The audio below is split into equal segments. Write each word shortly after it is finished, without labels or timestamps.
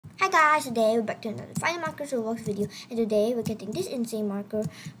guys, today we're back to another Find the Markers Roblox video, and today we're getting this insane marker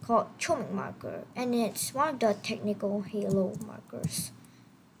called Chomik marker, and it's one of the technical halo markers,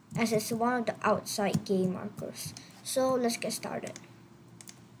 as it's one of the outside game markers. So let's get started.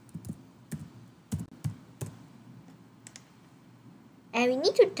 And we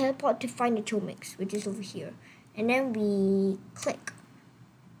need to teleport to find the Chomiks, which is over here, and then we click,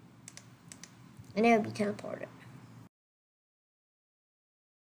 and then we'll be teleported.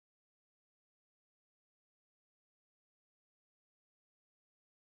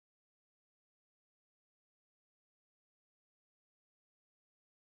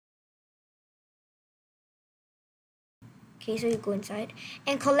 Okay, so you go inside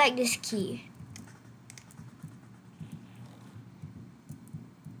and collect this key.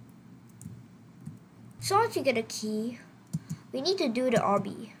 So once you get a key, we need to do the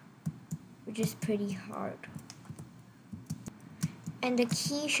obby, which is pretty hard. And the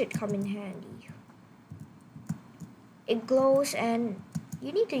key should come in handy. It glows and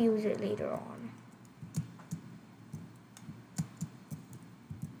you need to use it later on.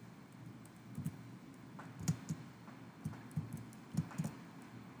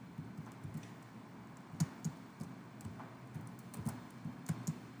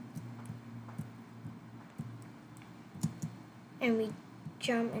 And we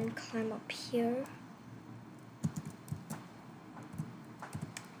jump and climb up here.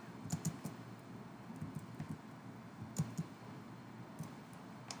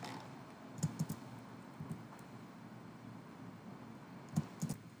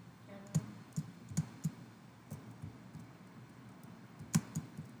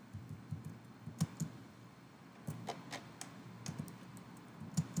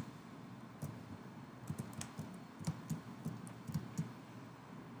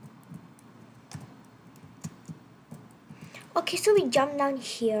 Okay, so we jump down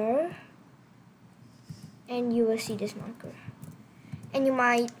here and you will see this marker. And you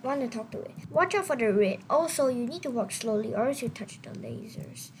might want to talk to it. Watch out for the red. Also, you need to walk slowly or else you touch the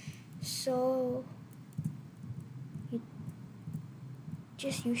lasers. So, you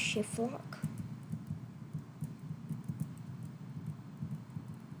just use shift lock.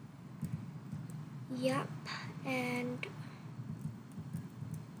 Yep, and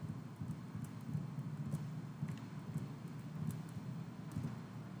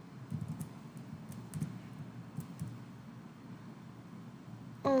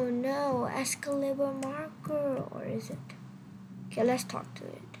oh no, Excalibur marker, or is it? Okay, let's talk to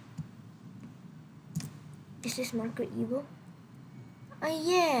it. Is this marker evil? Oh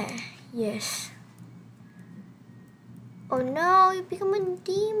yeah, yes. Oh no, you become a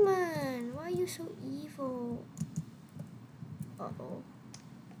demon. Why are you so evil? Uh-oh.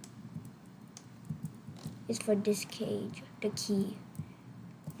 It's for this cage, the key.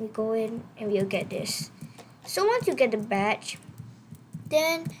 We go in and we'll get this. So once you get the badge,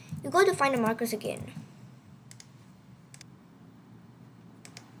 then you go to find the markers again.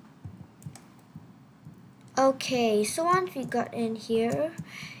 Okay, so once we got in here,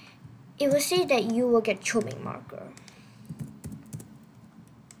 it will say that you will get Chomik marker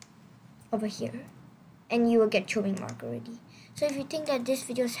over here, and you will get Chomik marker already. So if you think that this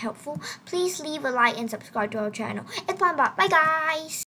video is helpful, please leave a like and subscribe to our channel. Eggplant, bye guys!